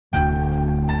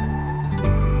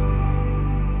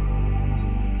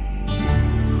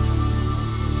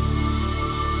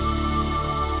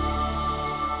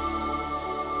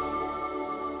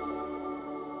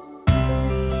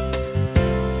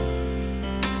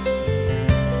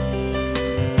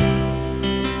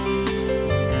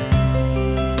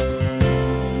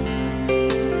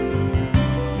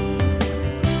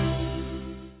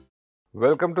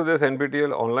Welcome to this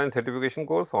NPTEL online certification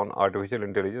course on Artificial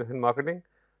Intelligence in Marketing,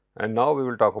 and now we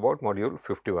will talk about module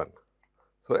 51.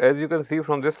 So, as you can see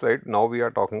from this slide, now we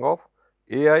are talking of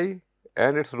AI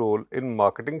and its role in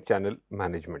marketing channel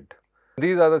management.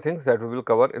 These are the things that we will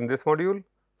cover in this module.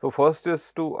 So, first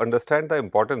is to understand the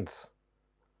importance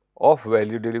of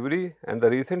value delivery and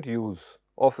the recent use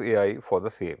of AI for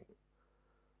the same.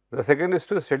 The second is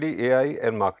to study AI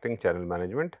and marketing channel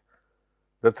management.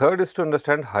 The third is to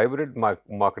understand hybrid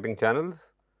marketing channels.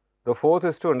 The fourth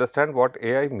is to understand what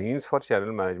AI means for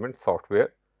channel management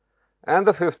software. And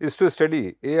the fifth is to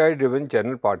study AI-driven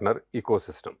channel partner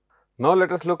ecosystem. Now,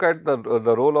 let us look at the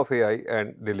role of AI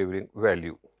and delivering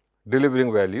value.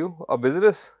 Delivering value. A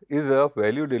business is a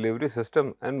value delivery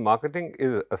system, and marketing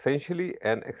is essentially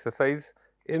an exercise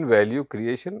in value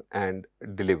creation and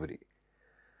delivery.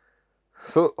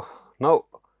 So, now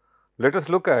let us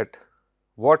look at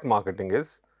what marketing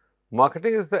is.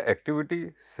 Marketing is the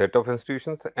activity, set of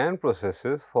institutions and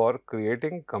processes for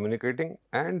creating, communicating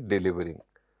and delivering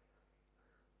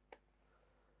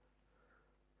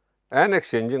and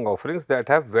exchanging offerings that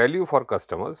have value for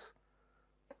customers,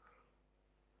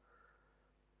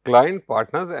 client,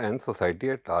 partners and society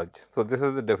at large. So, this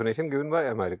is the definition given by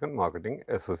American Marketing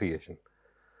Association.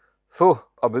 So,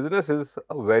 a business is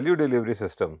a value delivery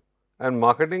system and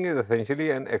marketing is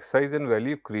essentially an exercise in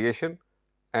value creation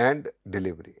and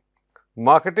delivery.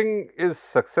 Marketing is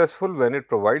successful when it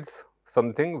provides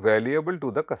something valuable to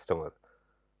the customer.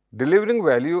 Delivering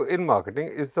value in marketing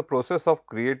is the process of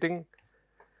creating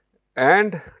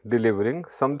and delivering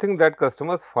something that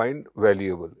customers find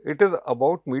valuable. It is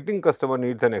about meeting customer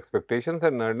needs and expectations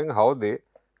and learning how they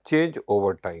change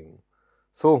over time.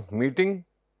 So, meeting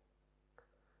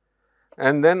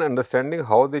and then understanding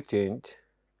how they change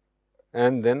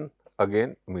and then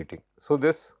again meeting. So,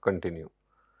 this continue.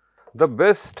 The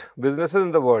best businesses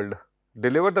in the world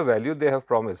deliver the value they have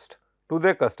promised to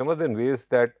their customers in ways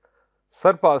that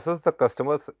surpasses the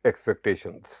customers'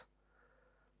 expectations.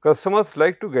 Customers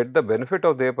like to get the benefit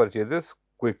of their purchases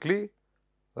quickly,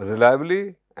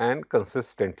 reliably and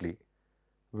consistently.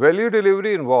 Value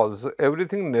delivery involves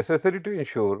everything necessary to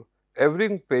ensure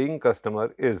every paying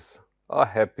customer is a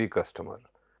happy customer.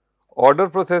 Order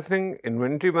processing,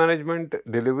 inventory management,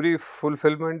 delivery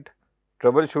fulfillment,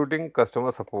 troubleshooting,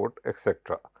 customer support,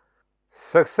 etc.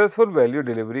 Successful value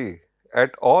delivery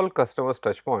at all customers'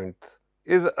 touchpoints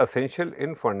is essential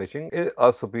in furnishing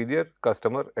a superior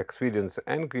customer experience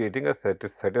and creating a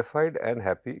satisfied and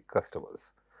happy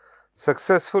customers.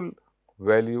 Successful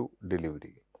value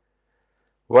delivery.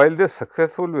 While this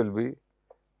successful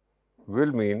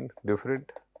will mean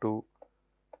different to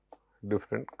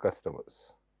different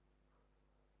customers.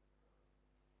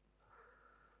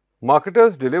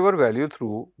 Marketers deliver value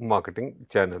through marketing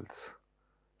channels.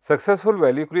 Successful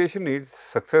value creation needs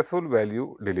successful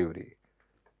value delivery.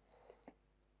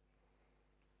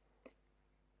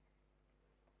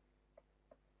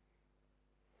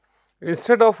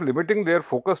 Instead of limiting their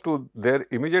focus to their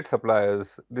immediate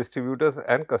suppliers, distributors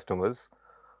and customers,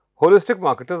 holistic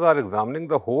marketers are examining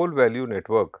the whole value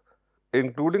network,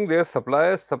 including their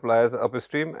suppliers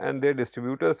upstream and their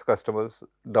distributors, customers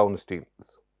downstream.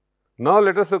 Now,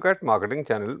 let us look at marketing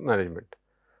channel management.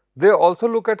 They also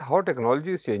look at how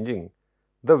technology is changing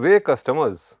the way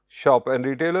customers shop and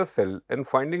retailers sell and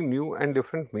finding new and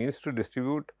different means to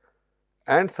distribute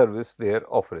and service their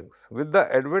offerings. With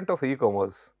the advent of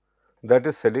e-commerce, that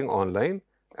is selling online,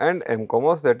 and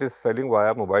m-commerce, that is selling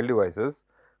via mobile devices,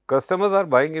 customers are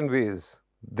buying in ways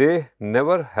they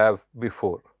never have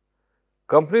before.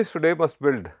 Companies today must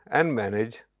build and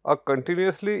manage a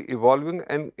continuously evolving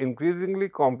and increasingly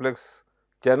complex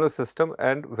channel system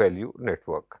and value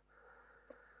network.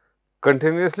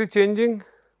 Continuously changing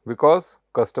because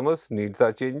customers' needs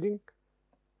are changing.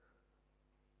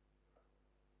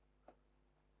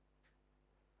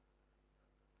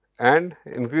 And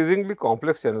increasingly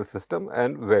complex channel system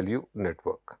and value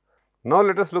network. Now,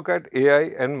 let us look at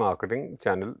AI and marketing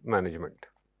channel management.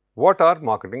 What are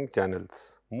marketing channels?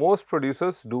 Most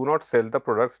producers do not sell the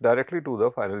products directly to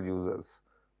the final users.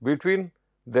 Between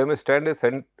them stand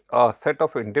a set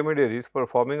of intermediaries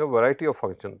performing a variety of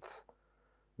functions.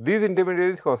 These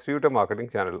intermediaries constitute a marketing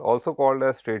channel, also called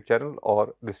as trade channel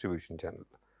or distribution channel.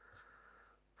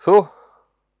 So,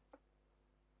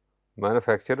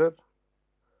 manufacturer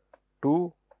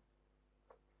to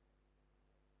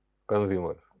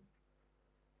consumer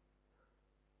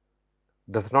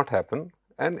does not happen,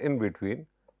 and in between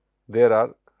there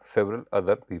are several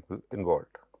other people involved,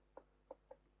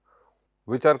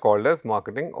 which are called as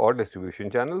marketing or distribution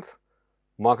channels.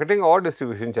 Marketing or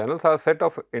distribution channels are a set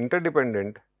of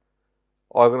interdependent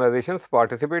organizations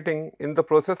participating in the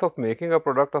process of making a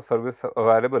product or service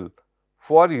available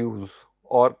for use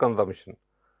or consumption.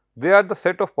 They are the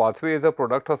set of pathways a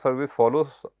product or service follows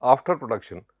after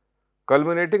production,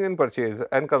 culminating in purchase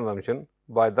and consumption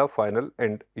by the final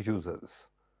end users.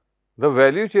 The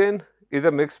value chain is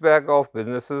a mixed bag of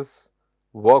businesses,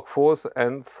 workforce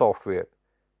and software.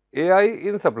 AI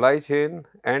in supply chain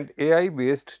and AI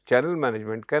based channel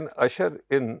management can usher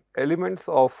in elements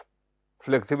of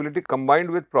flexibility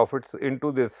combined with profits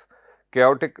into this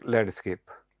chaotic landscape.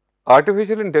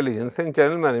 Artificial intelligence in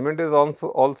channel management is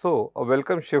also a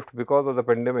welcome shift because of the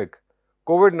pandemic.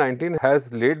 COVID-19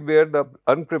 has laid bare the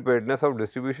unpreparedness of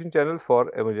distribution channels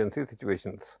for emergency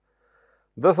situations.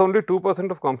 Thus, only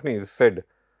 2% of companies said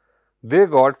they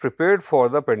got prepared for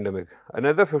the pandemic.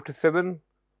 Another 57%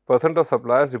 of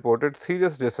suppliers reported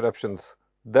serious disruptions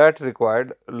that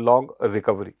required long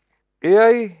recovery.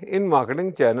 AI in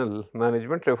marketing channel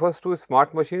management refers to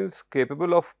smart machines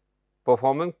capable of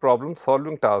performing problem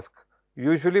solving tasks.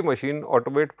 Usually, machine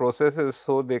automate processes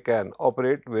so they can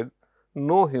operate with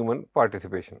no human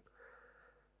participation.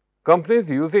 Companies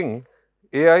using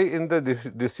AI in the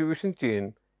distribution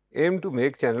chain aim to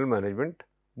make channel management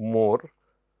more.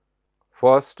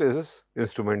 First is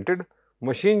instrumented,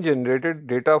 machine generated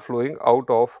data flowing out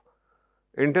of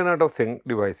Internet of Things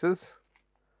devices.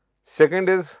 Second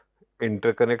is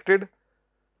interconnected,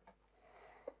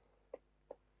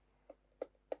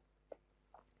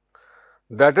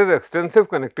 that is extensive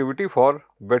connectivity for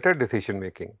better decision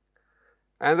making.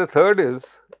 And the third is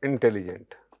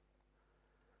intelligent,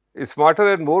 smarter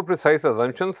and more precise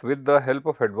assumptions with the help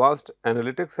of advanced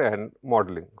analytics and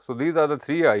modeling. So, these are the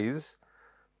three I's: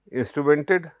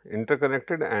 instrumented,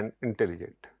 interconnected and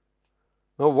intelligent.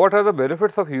 Now, what are the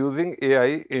benefits of using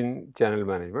AI in channel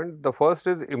management? The first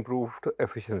is improved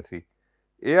efficiency.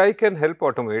 AI can help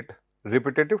automate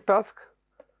repetitive tasks,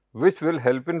 which will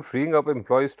help in freeing up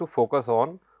employees to focus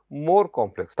on more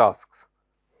complex tasks.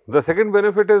 The second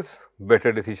benefit is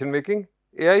better decision making.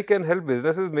 AI can help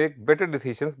businesses make better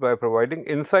decisions by providing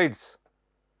insights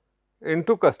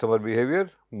into customer behavior,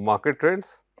 market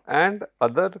trends and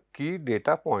other key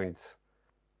data points.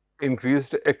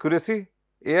 Increased accuracy.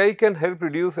 AI can help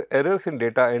reduce errors in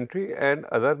data entry and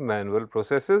other manual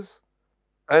processes.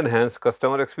 Enhance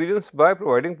customer experience by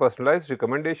providing personalized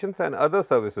recommendations and other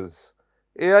services.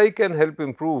 AI can help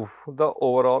improve the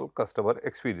overall customer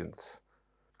experience.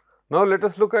 Now, let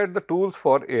us look at the tools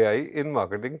for AI in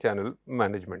marketing channel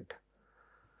management.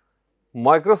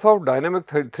 Microsoft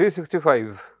Dynamics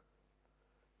 365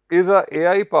 is a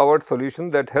AI powered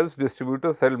solution that helps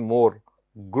distributors sell more,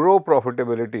 grow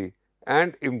profitability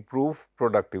and improve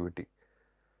productivity.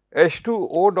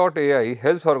 H2O.ai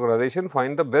helps organizations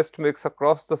find the best mix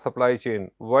across the supply chain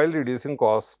while reducing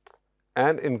costs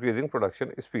and increasing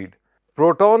production speed.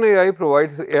 Proton AI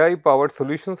provides AI powered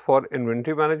solutions for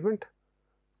inventory management,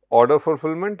 order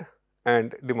fulfillment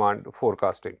and demand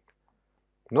forecasting.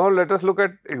 Now, let us look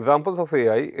at examples of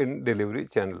AI in delivery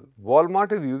channel.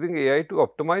 Walmart is using AI to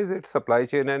optimize its supply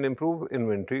chain and improve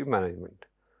inventory management.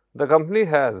 The company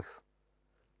has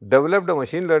developed a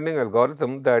machine learning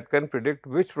algorithm that can predict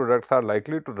which products are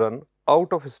likely to run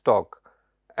out of stock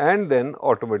and then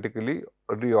automatically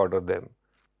reorder them.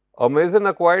 Amazon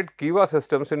acquired Kiva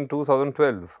Systems in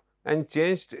 2012 and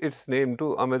changed its name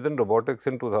to Amazon Robotics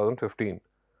in 2015.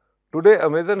 Today,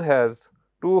 Amazon has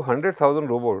 200,000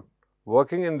 robots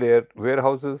working in their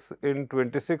warehouses in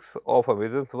 26 of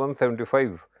Amazon's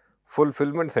 175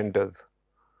 fulfillment centers.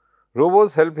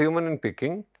 Robots help humans in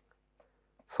picking,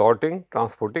 sorting,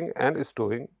 transporting and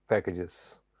storing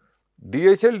packages.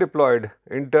 DHL deployed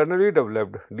internally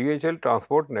developed DHL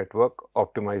Transport Network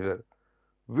Optimizer,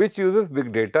 which uses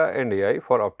big data and AI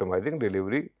for optimizing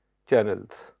delivery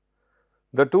channels.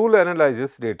 The tool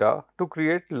analyzes data to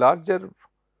create larger,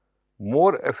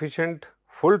 more efficient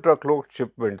full truckload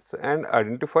shipments and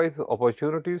identifies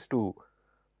opportunities to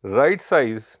right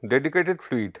size dedicated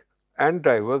fleet and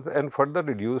drivers and further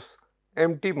reduce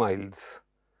empty miles.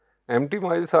 Empty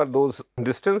miles are those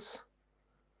distance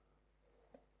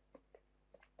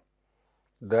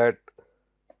that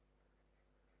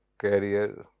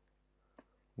carrier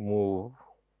move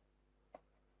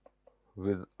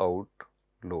without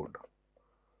load.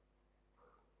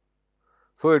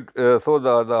 So,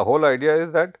 the whole idea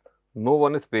is that no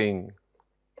one is paying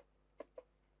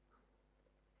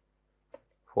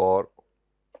for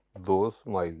those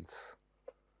miles.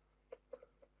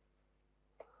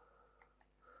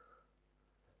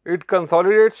 It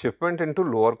consolidates shipment into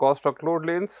lower cost truckload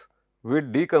lanes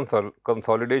with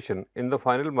deconsolidation in the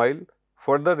final mile,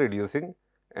 further reducing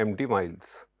empty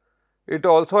miles. It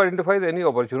also identifies any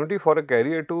opportunity for a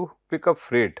carrier to pick up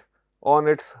freight on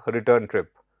its return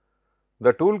trip.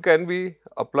 The tool can be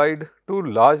applied to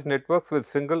large networks with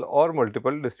single or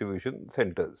multiple distribution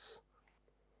centers.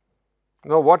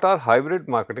 Now, what are hybrid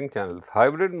marketing channels?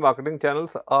 Hybrid marketing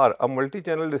channels are a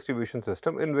multi-channel distribution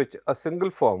system in which a single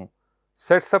firm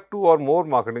sets up two or more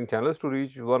marketing channels to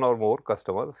reach one or more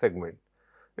customer segment.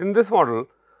 In this model,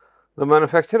 the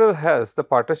manufacturer has the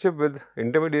partnership with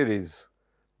intermediaries,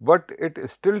 but it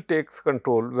still takes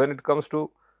control when it comes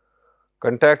to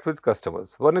contact with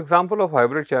customers. One example of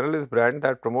hybrid channel is brands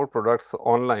that promote products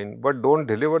online but don't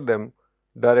deliver them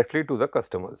directly to the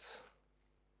customers.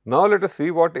 Now, let us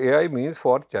see what AI means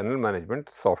for channel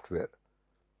management software.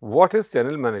 What is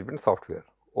channel management software?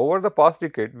 Over the past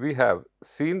decade, we have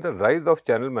seen the rise of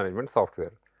channel management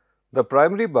software. The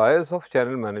primary buyers of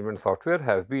channel management software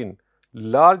have been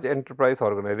large enterprise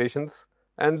organizations,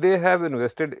 and they have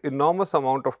invested enormous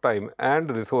amount of time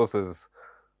and resources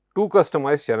to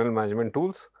customize channel management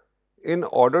tools in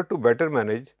order to better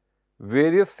manage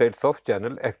various sets of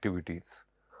channel activities.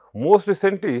 Most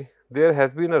recently, there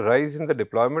has been a rise in the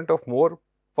deployment of more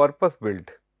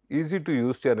purpose-built,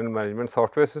 easy-to-use channel management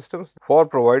software systems for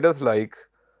providers like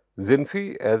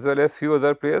Zinfi as well as few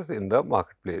other players in the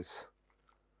marketplace.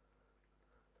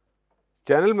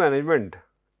 Channel management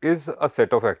is a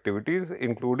set of activities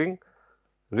including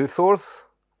resource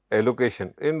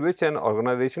allocation in which an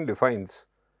organization defines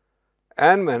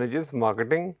and manages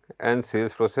marketing and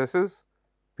sales processes,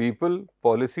 people,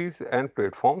 policies and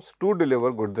platforms to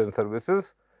deliver goods and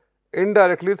services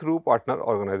indirectly through partner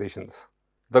organizations.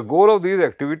 The goal of these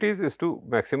activities is to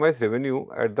maximize revenue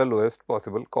at the lowest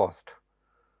possible cost.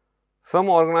 Some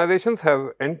organizations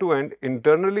have end-to-end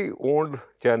internally owned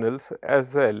channels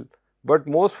as well, but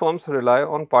most firms rely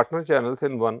on partner channels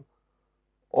in one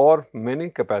or many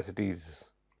capacities.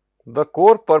 The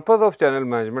core purpose of channel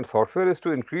management software is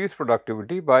to increase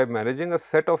productivity by managing a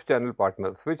set of channel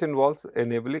partners, which involves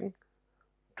enabling,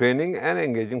 training and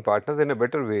engaging partners in a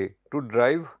better way to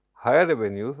drive higher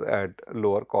revenues at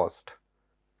lower cost.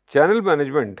 Channel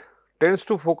management tends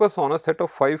to focus on a set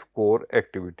of 5 core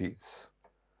activities.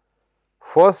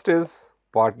 First is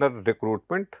partner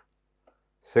recruitment,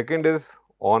 second is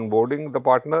onboarding the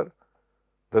partner,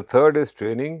 the third is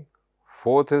training,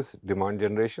 fourth is demand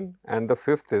generation and the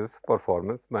fifth is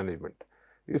performance management.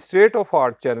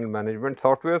 State-of-art channel management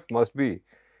softwares must be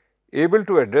able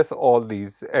to address all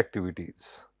these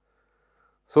activities.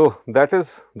 So, that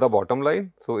is the bottom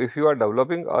line. So, if you are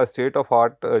developing a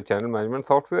state-of-art channel management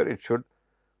software, it should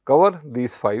cover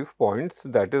these 5 points,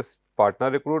 that is partner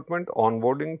recruitment,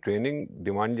 onboarding, training,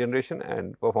 demand generation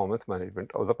and performance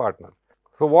management of the partner.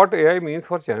 So, what AI means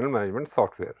for channel management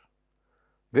software?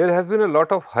 There has been a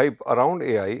lot of hype around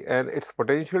AI and its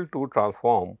potential to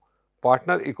transform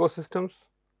partner ecosystems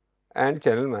and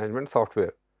channel management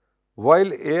software.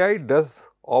 While AI does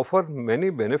offer many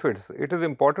benefits, it is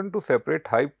important to separate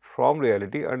hype from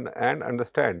reality and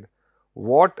understand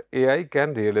what AI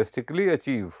can realistically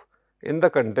achieve in the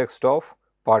context of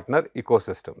partner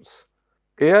ecosystems.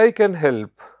 AI can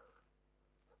help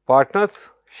partners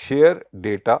share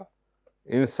data,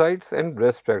 insights and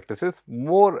best practices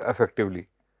more effectively,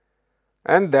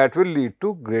 and that will lead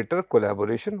to greater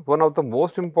collaboration, one of the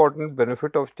most important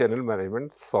benefit of channel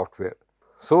management software.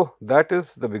 So, that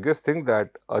is the biggest thing that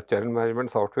a channel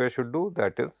management software should do,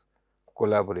 that is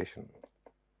collaboration.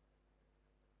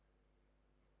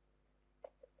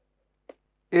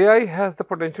 AI has the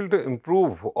potential to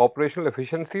improve operational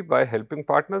efficiency by helping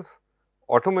partners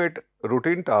automate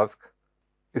routine tasks,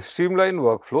 streamline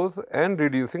workflows and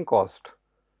reducing cost.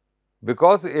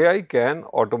 Because AI can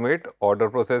automate order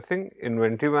processing,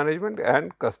 inventory management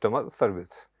and customer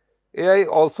service. AI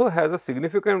also has a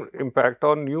significant impact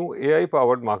on new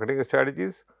AI-powered marketing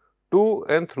strategies to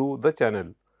and through the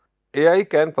channel. AI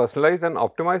can personalize and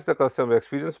optimize the customer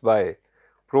experience by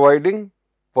providing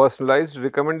personalized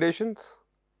recommendations,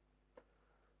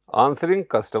 answering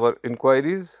customer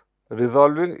inquiries,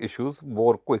 resolving issues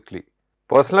more quickly.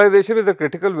 Personalization is a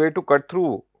critical way to cut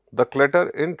through the clutter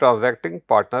in transacting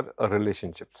partner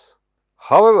relationships.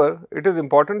 However, it is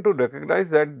important to recognize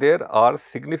that there are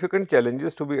significant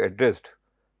challenges to be addressed,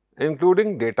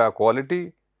 including data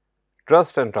quality,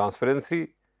 trust and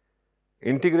transparency,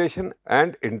 integration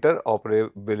and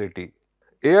interoperability.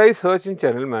 AI search in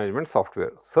channel management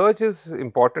software. Search is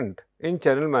important in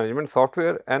channel management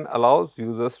software and allows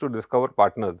users to discover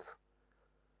partners,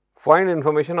 find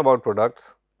information about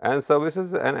products and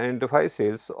services and identify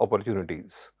sales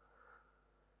opportunities.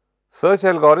 Search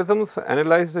algorithms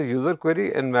analyze the user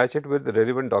query and match it with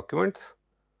relevant documents,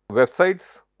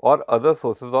 websites or other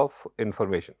sources of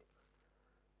information.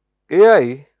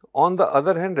 AI, on the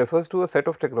other hand, refers to a set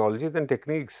of technologies and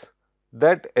techniques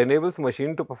that enables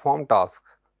machine to perform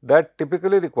tasks that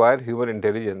typically require human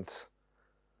intelligence,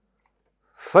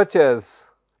 such as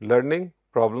learning,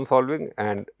 problem solving,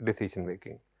 and decision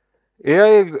making.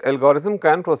 AI algorithm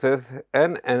can process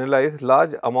and analyze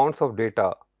large amounts of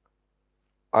data,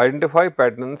 identify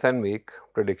patterns, and make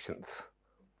predictions.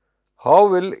 How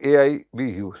will AI be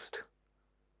used?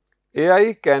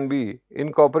 AI can be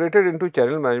incorporated into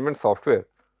channel management software.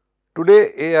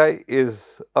 Today, AI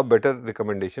is a better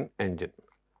recommendation engine.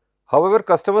 However,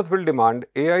 customers will demand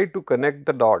AI to connect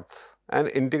the dots and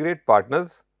integrate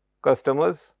partners,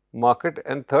 customers, market,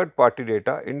 and third-party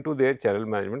data into their channel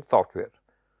management software.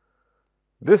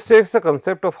 This takes the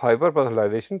concept of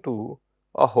hyper-personalization to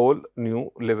a whole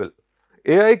new level.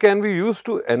 AI can be used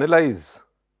to analyze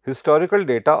historical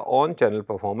data on channel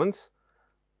performance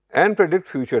and predict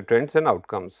future trends and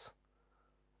outcomes.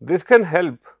 This can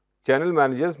help channel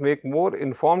managers make more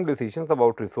informed decisions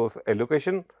about resource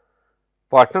allocation,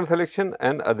 partner selection,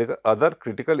 and other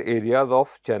critical areas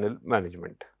of channel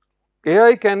management.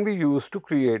 AI can be used to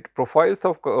create profiles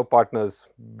of partners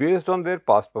based on their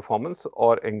past performance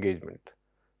or engagement,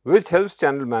 which helps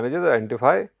channel managers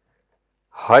identify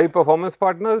high performance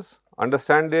partners,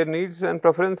 understand their needs and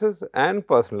preferences, and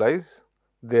personalize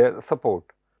their support.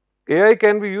 AI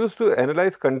can be used to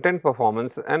analyze content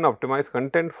performance and optimize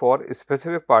content for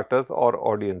specific partners or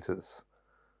audiences.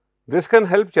 This can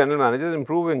help channel managers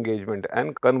improve engagement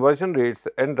and conversion rates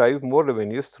and drive more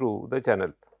revenues through the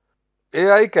channel.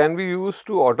 AI can be used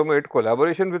to automate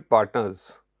collaboration with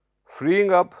partners,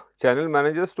 freeing up channel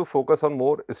managers to focus on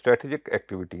more strategic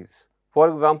activities. For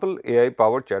example, AI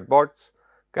powered chatbots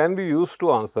can be used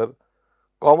to answer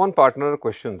common partner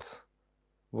questions,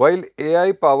 while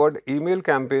AI powered email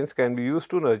campaigns can be used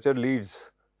to nurture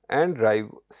leads and drive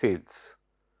sales.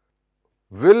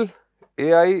 Will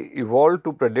AI evolve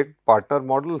to predict partner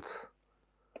models?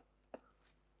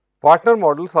 Partner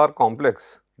models are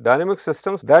complex, dynamic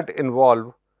systems that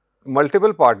involve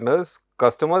multiple partners,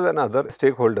 customers, and other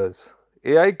stakeholders.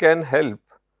 AI can help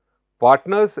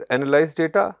partners analyze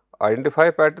data, identify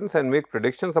patterns, and make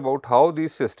predictions about how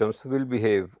these systems will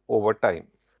behave over time.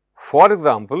 For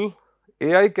example,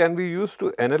 AI can be used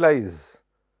to analyze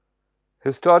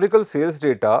historical sales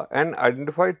data and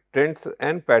identify trends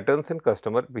and patterns in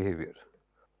customer behavior.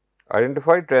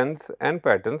 Identify trends and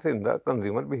patterns in the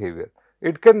consumer behavior.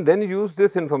 It can then use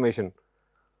this information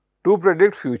to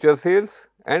predict future sales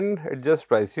and adjust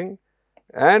pricing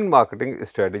and marketing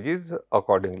strategies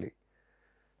accordingly.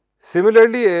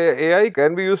 Similarly, AI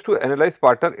can be used to analyze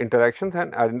partner interactions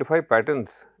and identify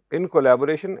patterns in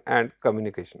collaboration and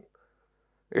communication.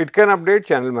 It can update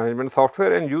channel management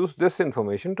software and use this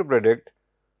information to predict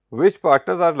which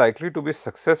partners are likely to be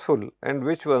successful and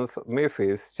which ones may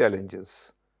face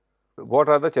challenges. What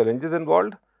are the challenges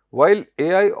involved? While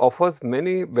AI offers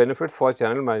many benefits for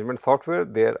channel management software,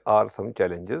 there are some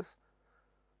challenges.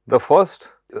 The first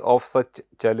of such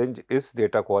challenge is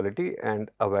data quality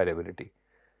and availability.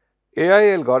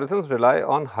 AI algorithms rely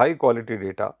on high quality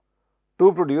data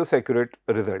to produce accurate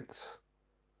results.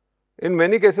 In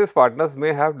many cases, partners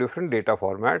may have different data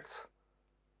formats,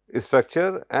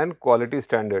 structure, and quality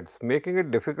standards, making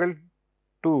it difficult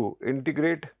to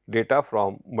integrate data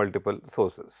from multiple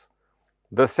sources.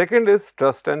 The second is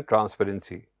trust and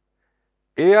transparency.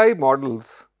 AI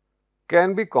models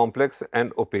can be complex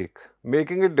and opaque,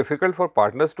 making it difficult for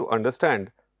partners to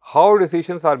understand how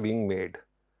decisions are being made.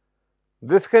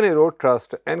 This can erode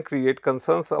trust and create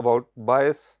concerns about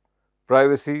bias,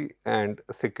 privacy, and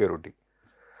security.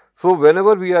 So,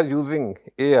 whenever we are using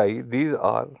AI, these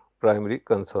are primary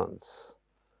concerns: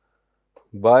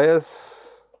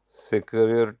 bias,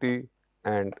 security,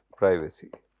 and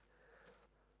privacy.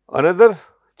 Another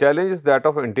challenge is that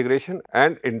of integration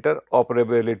and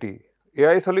interoperability.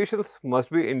 AI solutions must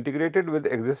be integrated with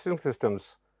existing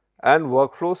systems and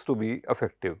workflows to be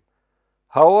effective.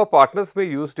 However, partners may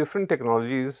use different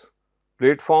technologies,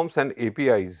 platforms, and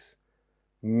APIs,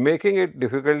 making it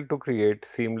difficult to create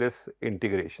seamless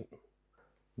integration.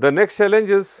 The next challenge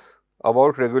is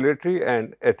about regulatory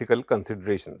and ethical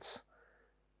considerations.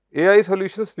 AI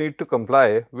solutions need to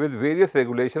comply with various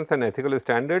regulations and ethical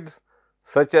standards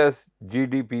such as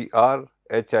GDPR,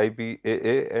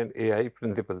 HIPAA, and AI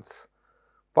principles.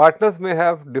 Partners may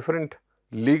have different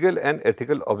legal and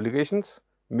ethical obligations,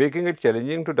 making it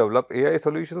challenging to develop AI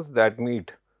solutions that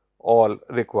meet all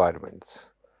requirements.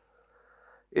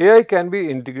 AI can be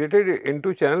integrated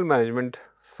into channel management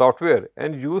software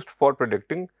and used for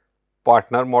predicting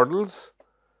partner models,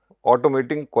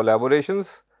 automating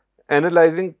collaborations,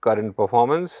 analyzing current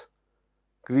performance,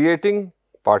 creating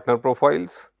partner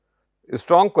profiles,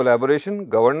 Strong collaboration,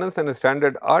 governance and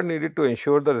standard are needed to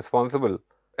ensure the responsible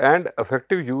and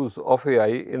effective use of AI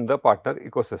in the partner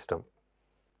ecosystem.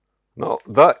 Now,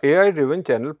 the AI-driven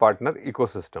channel partner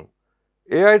ecosystem.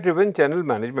 AI-driven channel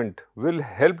management will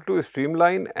help to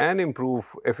streamline and improve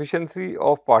efficiency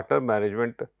of partner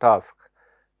management tasks,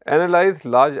 analyze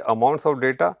large amounts of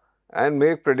data and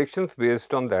make predictions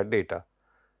based on that data.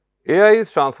 AI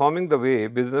is transforming the way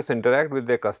business interact with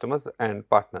their customers and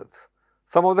partners.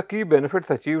 Some of the key benefits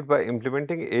achieved by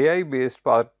implementing AI-based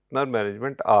partner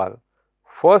management are: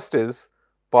 first is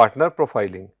partner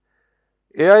profiling.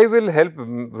 AI will help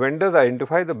vendors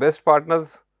identify the best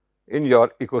partners in your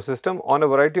ecosystem on a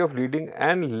variety of leading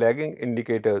and lagging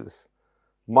indicators,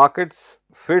 markets,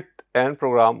 fit and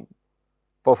program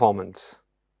performance.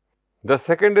 The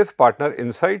second is partner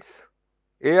insights.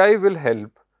 AI will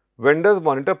help vendors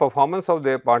monitor performance of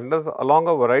their partners along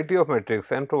a variety of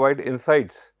metrics and provide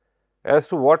insights as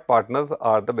to what partners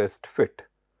are the best fit.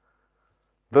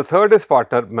 The third is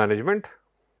partner management.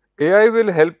 AI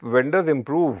will help vendors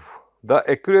improve the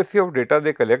accuracy of data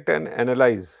they collect and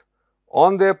analyze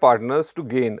on their partners to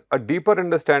gain a deeper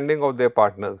understanding of their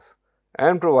partners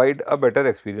and provide a better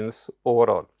experience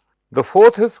overall. The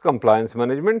fourth is compliance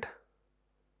management.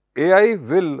 AI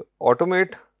will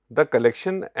automate the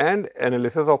collection and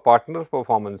analysis of partners'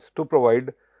 performance to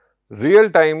provide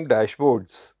real-time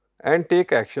dashboards and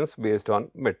take actions based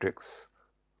on metrics.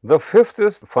 The fifth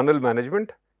is funnel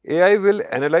management. AI will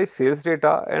analyze sales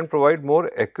data and provide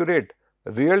more accurate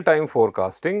real-time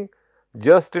forecasting,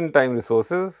 just-in-time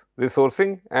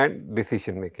resourcing and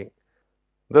decision making.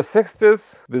 The sixth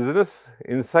is business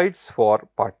insights for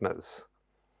partners.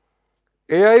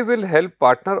 AI will help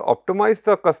partner optimize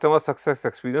the customer success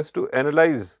experience to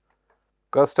analyze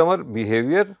customer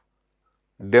behavior,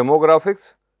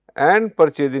 demographics and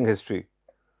purchasing history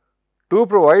to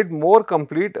provide more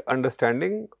complete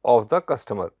understanding of the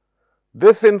customer.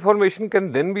 This information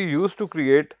can then be used to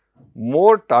create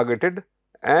more targeted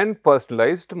and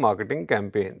personalized marketing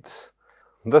campaigns.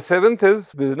 The seventh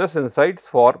is business insights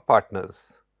for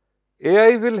partners.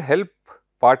 AI will help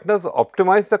partners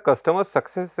optimize the customer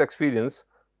success experience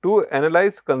to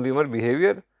analyze consumer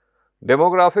behavior,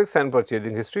 demographics and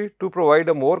purchasing history to provide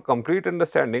a more complete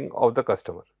understanding of the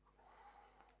customer.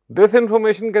 This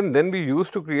information can then be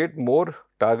used to create more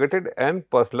targeted and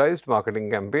personalized marketing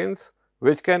campaigns,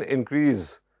 which can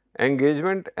increase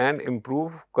engagement and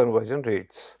improve conversion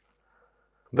rates.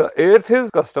 The eighth is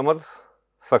customer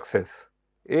success.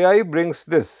 AI brings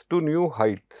this to new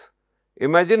heights.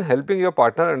 Imagine helping your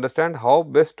partner understand how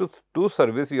best to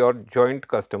service your joint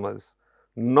customers,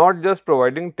 not just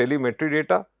providing telemetry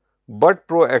data, but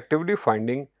proactively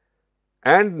finding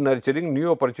and nurturing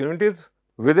new opportunities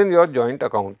within your joint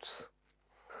accounts.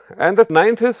 And the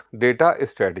ninth is data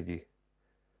strategy.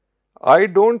 I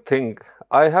don't think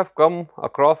I have come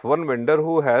across one vendor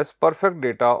who has perfect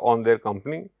data on their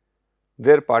company,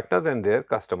 their partners and their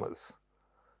customers.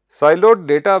 Siloed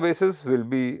databases will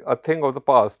be a thing of the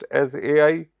past as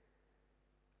AI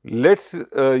lets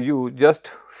you just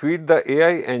feed the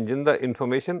AI engine the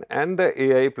information and the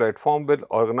AI platform will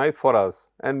organize for us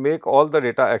and make all the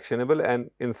data actionable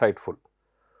and insightful.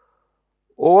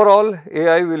 Overall,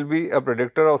 AI will be a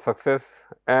predictor of success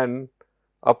and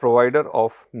a provider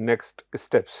of next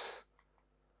steps.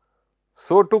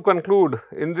 So, to conclude,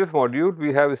 in this module,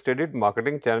 we have studied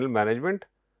marketing channel management,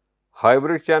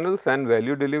 hybrid channels and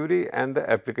value delivery and the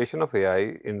application of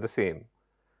AI in the same.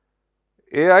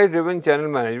 AI-driven channel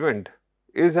management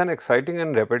is an exciting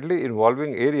and rapidly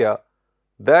evolving area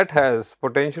that has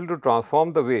potential to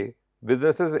transform the way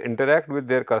businesses interact with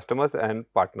their customers and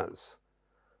partners.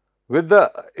 With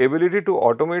the ability to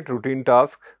automate routine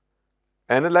tasks,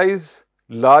 analyze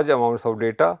large amounts of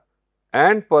data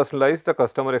and personalize the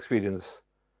customer experience,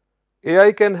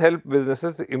 AI can help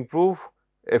businesses improve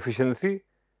efficiency,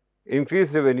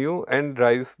 increase revenue and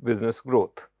drive business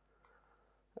growth.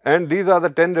 And these are the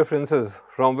 10 references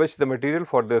from which the material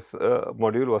for this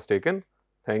module was taken.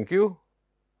 Thank you.